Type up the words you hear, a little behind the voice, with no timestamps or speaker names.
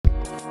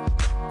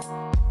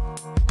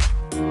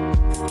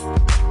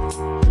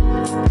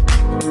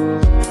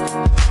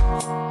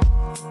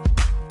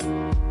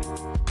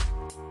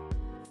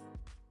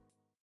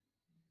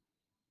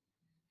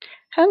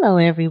Hello,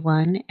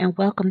 everyone, and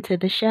welcome to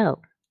the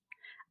show.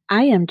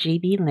 I am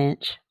G.B.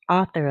 Lynch,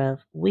 author of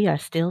We Are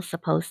Still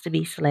Supposed to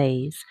Be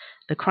Slaves: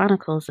 The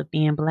Chronicles of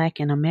Being Black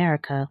in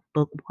America,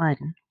 Book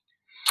 1.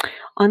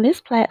 On this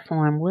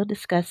platform, we'll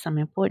discuss some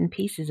important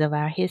pieces of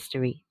our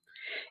history.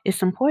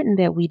 It's important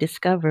that we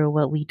discover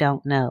what we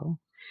don't know.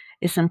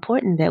 It's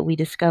important that we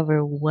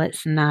discover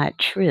what's not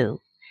true.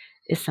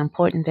 It's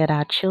important that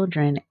our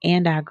children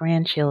and our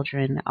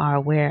grandchildren are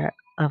aware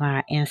of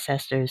our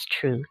ancestors'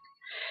 truth.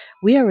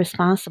 We are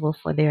responsible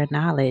for their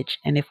knowledge,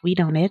 and if we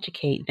don't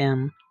educate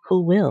them,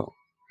 who will?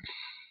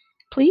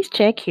 Please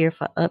check here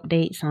for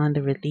updates on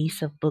the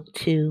release of Book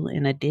 2,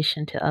 in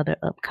addition to other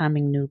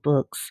upcoming new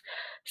books,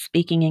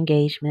 speaking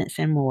engagements,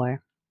 and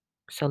more.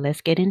 So let's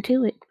get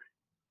into it.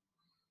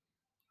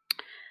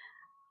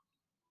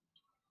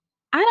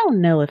 I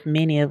don't know if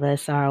many of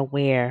us are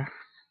aware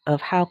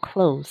of how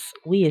close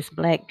we as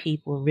Black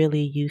people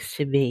really used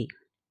to be.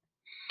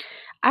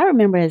 I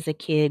remember as a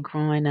kid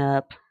growing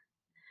up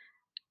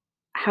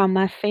how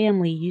my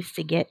family used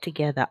to get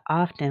together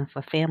often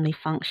for family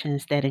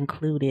functions that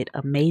included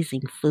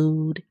amazing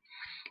food,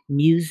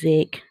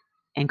 music,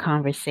 and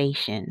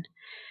conversation.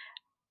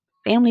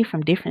 Family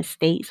from different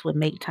states would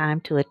make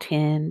time to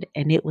attend,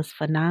 and it was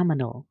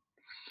phenomenal.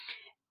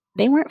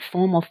 They weren't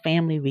formal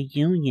family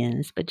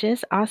reunions, but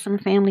just awesome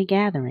family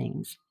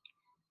gatherings.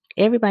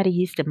 Everybody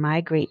used to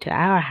migrate to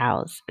our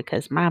house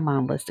because my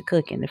mom was the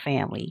cook in the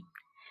family.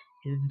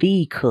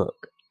 The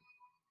cook.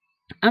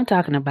 I'm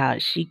talking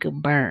about she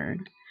could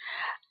burn.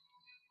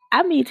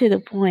 I mean, to the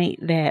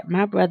point that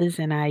my brothers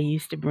and I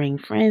used to bring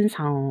friends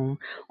home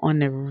on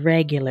the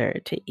regular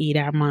to eat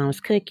our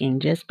mom's cooking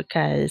just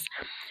because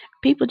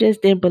people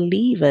just didn't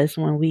believe us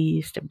when we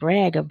used to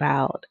brag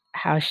about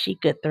how she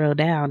could throw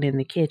down in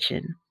the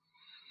kitchen.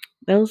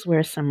 Those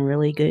were some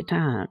really good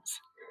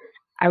times.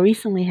 I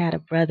recently had a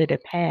brother to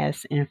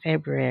pass in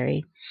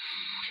February,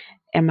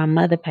 and my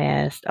mother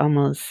passed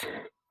almost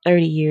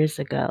 30 years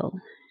ago.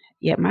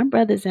 Yet my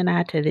brothers and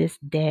I to this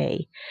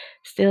day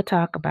still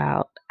talk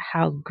about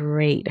how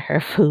great her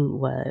food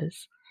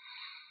was.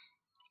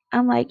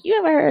 I'm like, you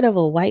ever heard of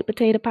a white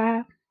potato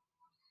pie?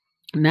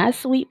 Not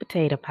sweet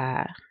potato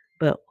pie,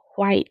 but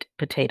white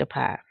potato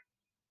pie.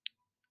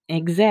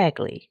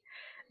 Exactly.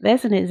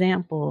 That's an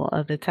example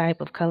of the type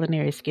of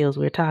culinary skills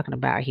we're talking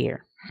about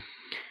here.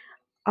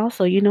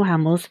 Also, you know how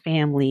most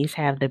families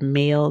have the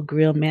male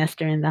grill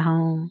master in the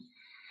home?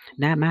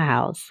 Not my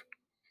house.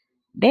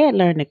 Dad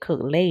learned to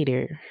cook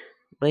later,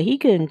 but he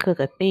couldn't cook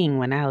a thing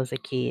when I was a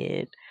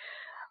kid.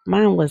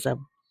 Mine was a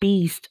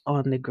beast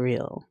on the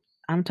grill.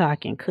 I'm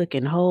talking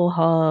cooking whole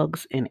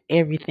hogs and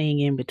everything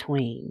in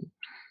between.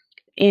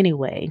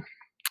 Anyway,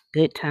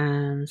 good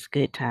times,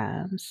 good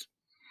times.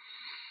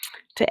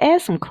 To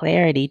add some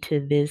clarity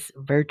to this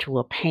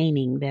virtual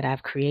painting that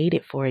I've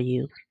created for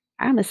you,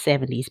 I'm a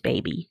 70s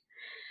baby.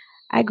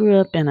 I grew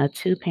up in a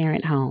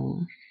two-parent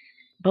home.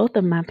 Both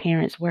of my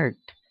parents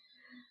worked.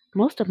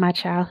 Most of my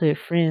childhood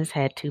friends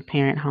had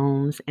two-parent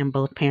homes and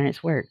both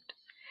parents worked.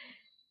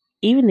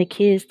 Even the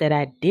kids that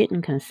I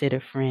didn't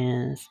consider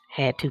friends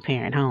had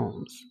two-parent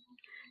homes.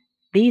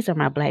 These are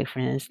my Black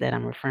friends that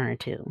I'm referring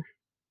to.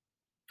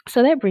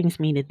 So that brings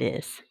me to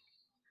this.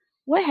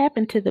 What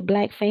happened to the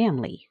Black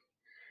family?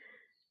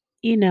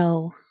 You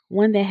know,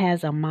 one that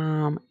has a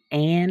mom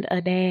and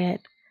a dad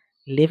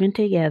living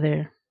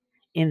together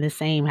in the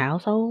same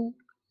household?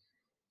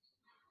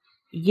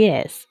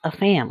 Yes, a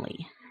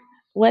family.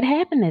 What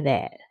happened to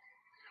that?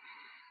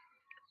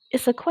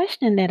 It's a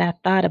question that I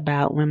thought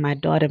about when my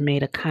daughter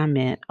made a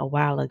comment a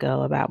while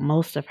ago about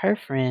most of her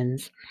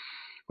friends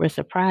were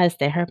surprised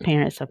that her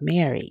parents are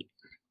married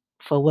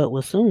for what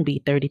will soon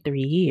be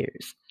 33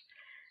 years.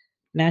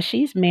 Now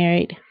she's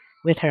married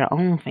with her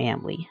own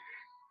family.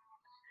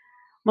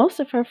 Most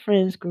of her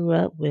friends grew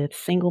up with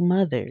single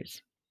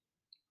mothers.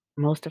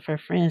 Most of her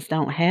friends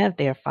don't have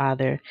their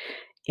father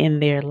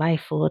in their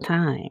life full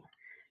time.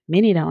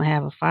 Many don't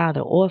have a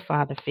father or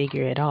father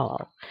figure at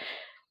all.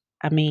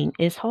 I mean,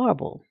 it's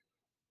horrible.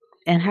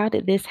 And how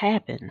did this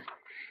happen?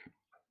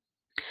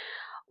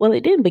 Well,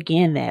 it didn't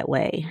begin that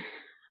way.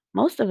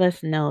 Most of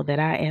us know that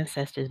our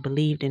ancestors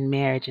believed in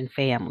marriage and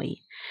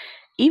family.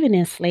 Even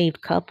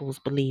enslaved couples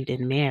believed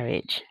in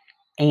marriage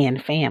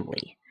and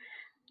family.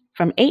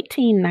 From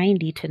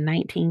 1890 to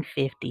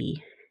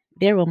 1950,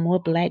 there were more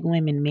Black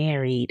women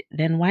married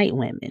than white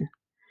women.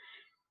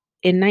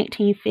 In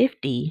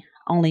 1950,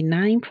 only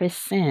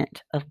 9%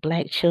 of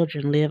Black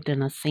children lived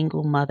in a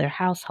single mother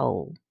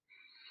household.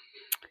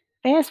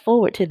 Fast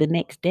forward to the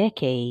next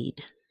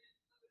decade,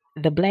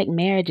 the Black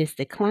marriages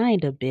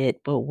declined a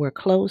bit, but were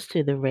close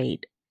to the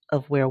rate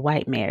of where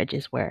white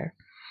marriages were.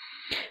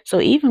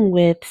 So, even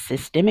with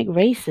systemic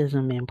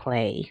racism in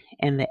play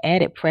and the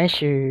added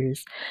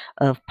pressures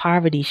of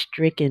poverty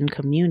stricken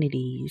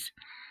communities,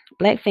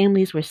 Black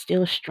families were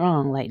still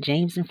strong, like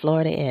James and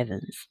Florida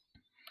Evans.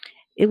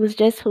 It was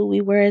just who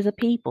we were as a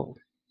people.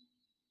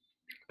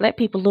 Black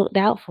people looked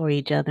out for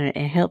each other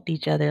and helped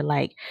each other,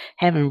 like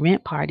having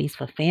rent parties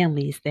for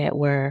families that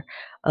were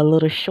a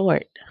little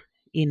short,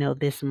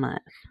 this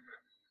month.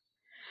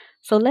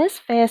 So let's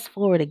fast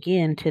forward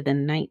again to the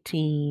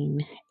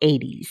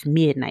 1980s,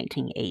 mid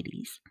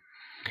 1980s.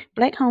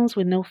 Black homes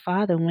with no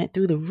father went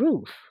through the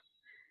roof.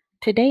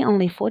 Today,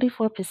 only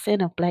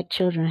 44% of black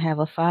children have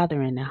a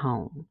father in the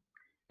home.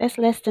 That's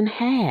less than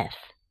half.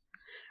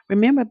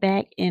 Remember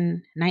back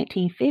in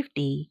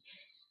 1950,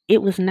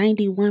 it was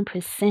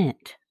 91%.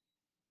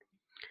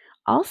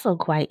 Also,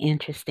 quite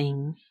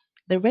interesting,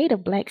 the rate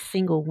of black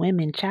single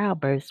women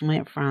childbirths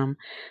went from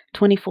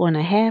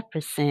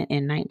 24.5%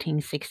 in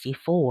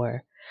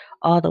 1964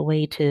 all the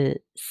way to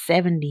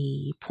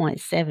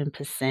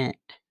 70.7%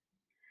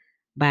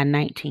 by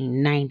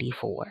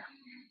 1994.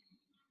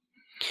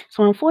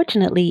 So,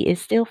 unfortunately, it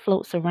still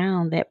floats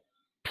around that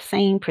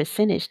same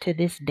percentage to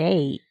this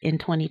day in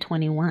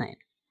 2021.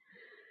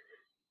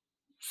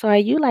 So, are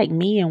you like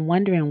me and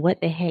wondering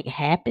what the heck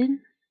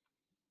happened?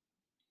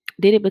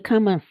 Did it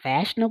become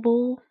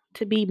unfashionable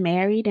to be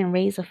married and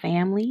raise a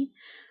family?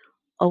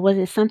 Or was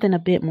it something a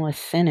bit more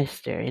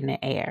sinister in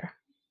the air?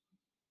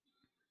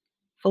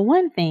 For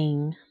one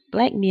thing,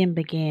 black men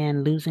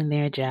began losing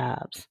their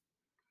jobs.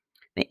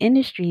 The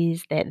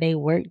industries that they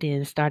worked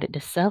in started to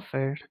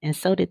suffer, and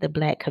so did the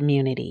black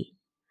community.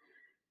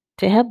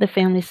 To help the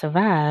family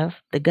survive,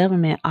 the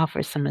government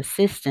offered some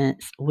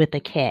assistance with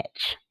a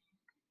catch.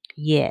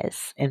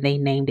 Yes, and they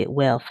named it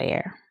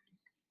welfare.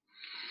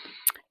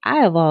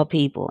 I, of all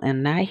people,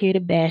 am not here to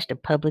bash the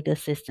public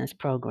assistance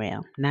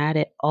program, not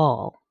at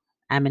all.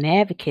 I'm an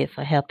advocate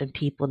for helping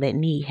people that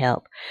need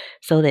help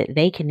so that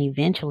they can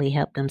eventually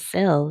help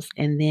themselves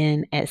and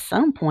then at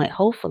some point,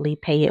 hopefully,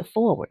 pay it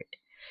forward.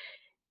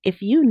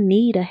 If you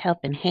need a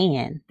helping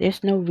hand,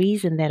 there's no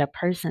reason that a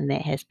person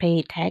that has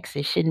paid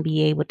taxes shouldn't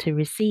be able to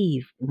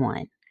receive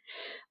one.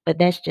 But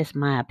that's just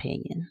my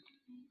opinion.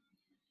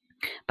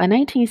 By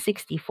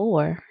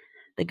 1964,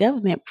 the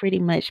government pretty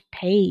much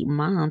paid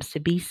moms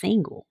to be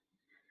single.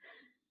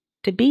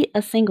 To be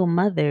a single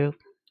mother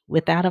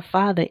without a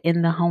father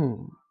in the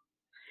home.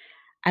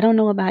 I don't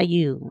know about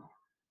you,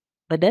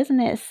 but doesn't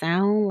that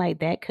sound like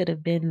that could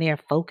have been their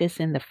focus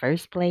in the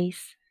first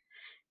place?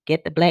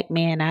 Get the black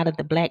man out of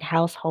the black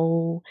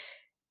household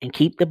and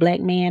keep the black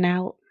man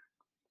out?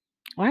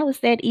 Why was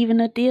that even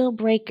a deal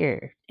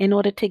breaker in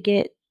order to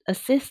get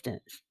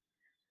assistance?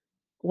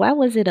 Why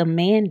was it a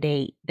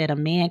mandate that a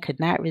man could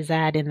not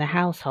reside in the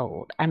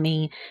household? I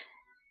mean,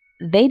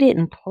 they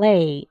didn't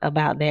play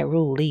about that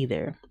rule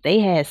either. They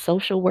had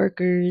social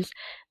workers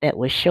that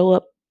would show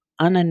up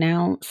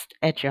unannounced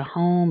at your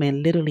home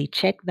and literally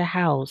check the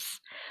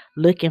house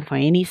looking for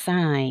any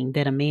sign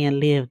that a man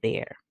lived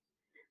there.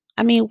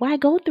 I mean, why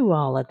go through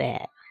all of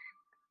that?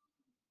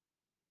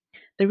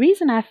 The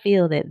reason I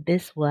feel that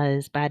this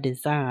was by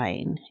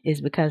design is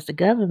because the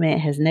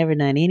government has never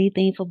done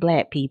anything for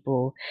black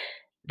people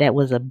that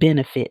was a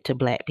benefit to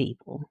black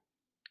people.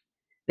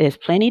 There's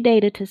plenty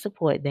data to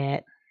support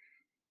that.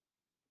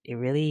 It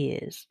really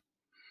is.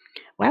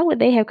 Why would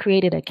they have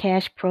created a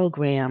cash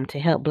program to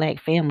help black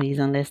families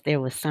unless there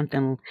was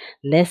something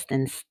less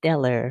than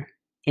stellar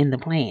in the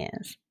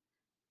plans?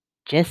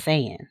 Just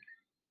saying.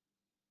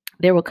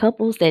 There were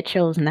couples that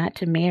chose not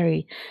to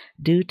marry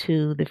due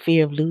to the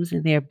fear of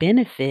losing their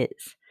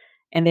benefits.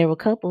 And there were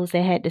couples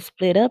that had to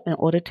split up in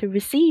order to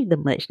receive the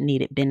much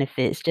needed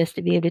benefits just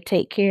to be able to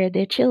take care of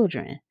their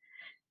children.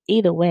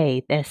 Either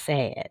way, that's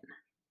sad.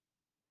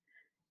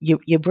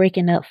 You're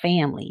breaking up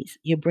families,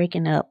 you're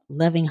breaking up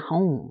loving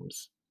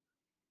homes.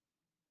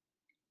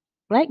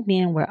 Black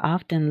men were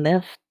often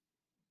left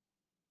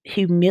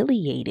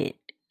humiliated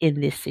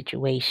in this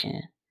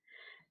situation.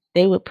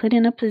 They were put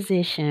in a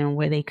position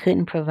where they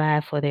couldn't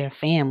provide for their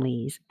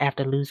families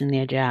after losing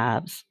their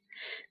jobs.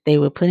 They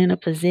were put in a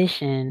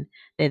position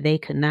that they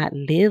could not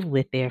live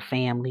with their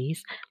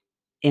families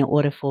in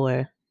order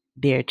for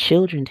their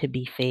children to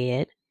be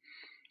fed.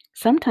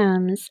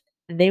 Sometimes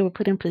they were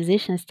put in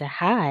positions to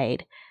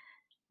hide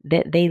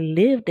that they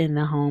lived in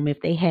the home if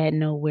they had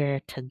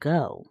nowhere to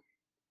go.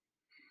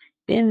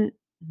 Then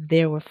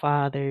there were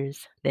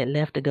fathers that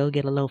left to go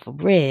get a loaf of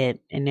bread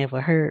and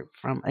never heard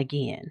from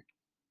again.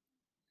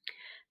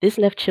 This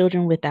left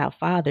children without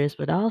fathers,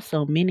 but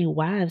also many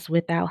wives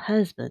without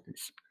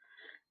husbands.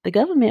 The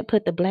government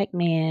put the black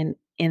man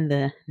in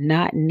the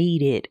not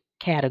needed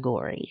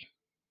category.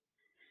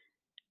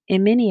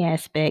 In many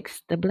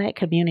aspects, the black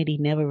community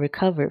never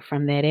recovered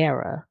from that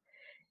era.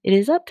 It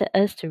is up to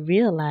us to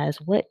realize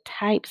what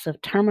types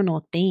of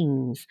terminal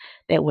things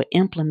that were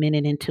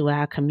implemented into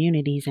our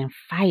communities and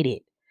fight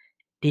it,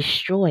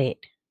 destroy it,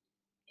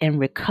 and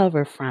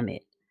recover from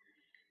it.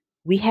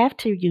 We have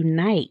to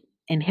unite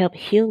and help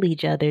heal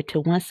each other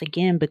to once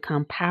again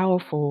become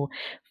powerful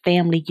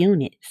family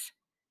units.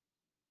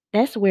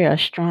 That's where a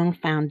strong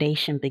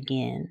foundation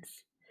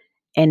begins.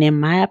 And in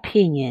my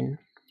opinion,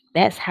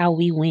 that's how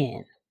we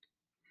win.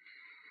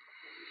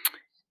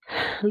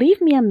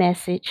 Leave me a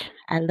message.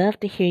 I'd love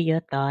to hear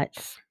your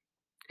thoughts.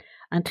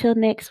 Until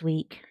next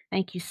week,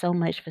 thank you so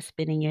much for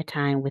spending your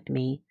time with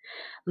me.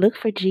 Look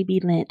for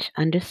GB Lynch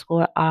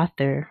underscore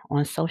author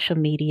on social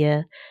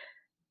media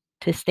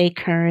to stay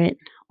current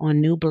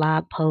on new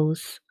blog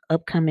posts,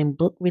 upcoming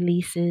book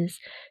releases,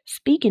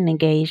 speaking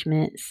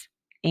engagements,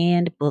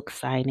 and book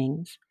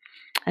signings.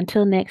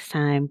 Until next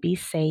time, be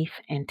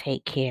safe and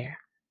take care.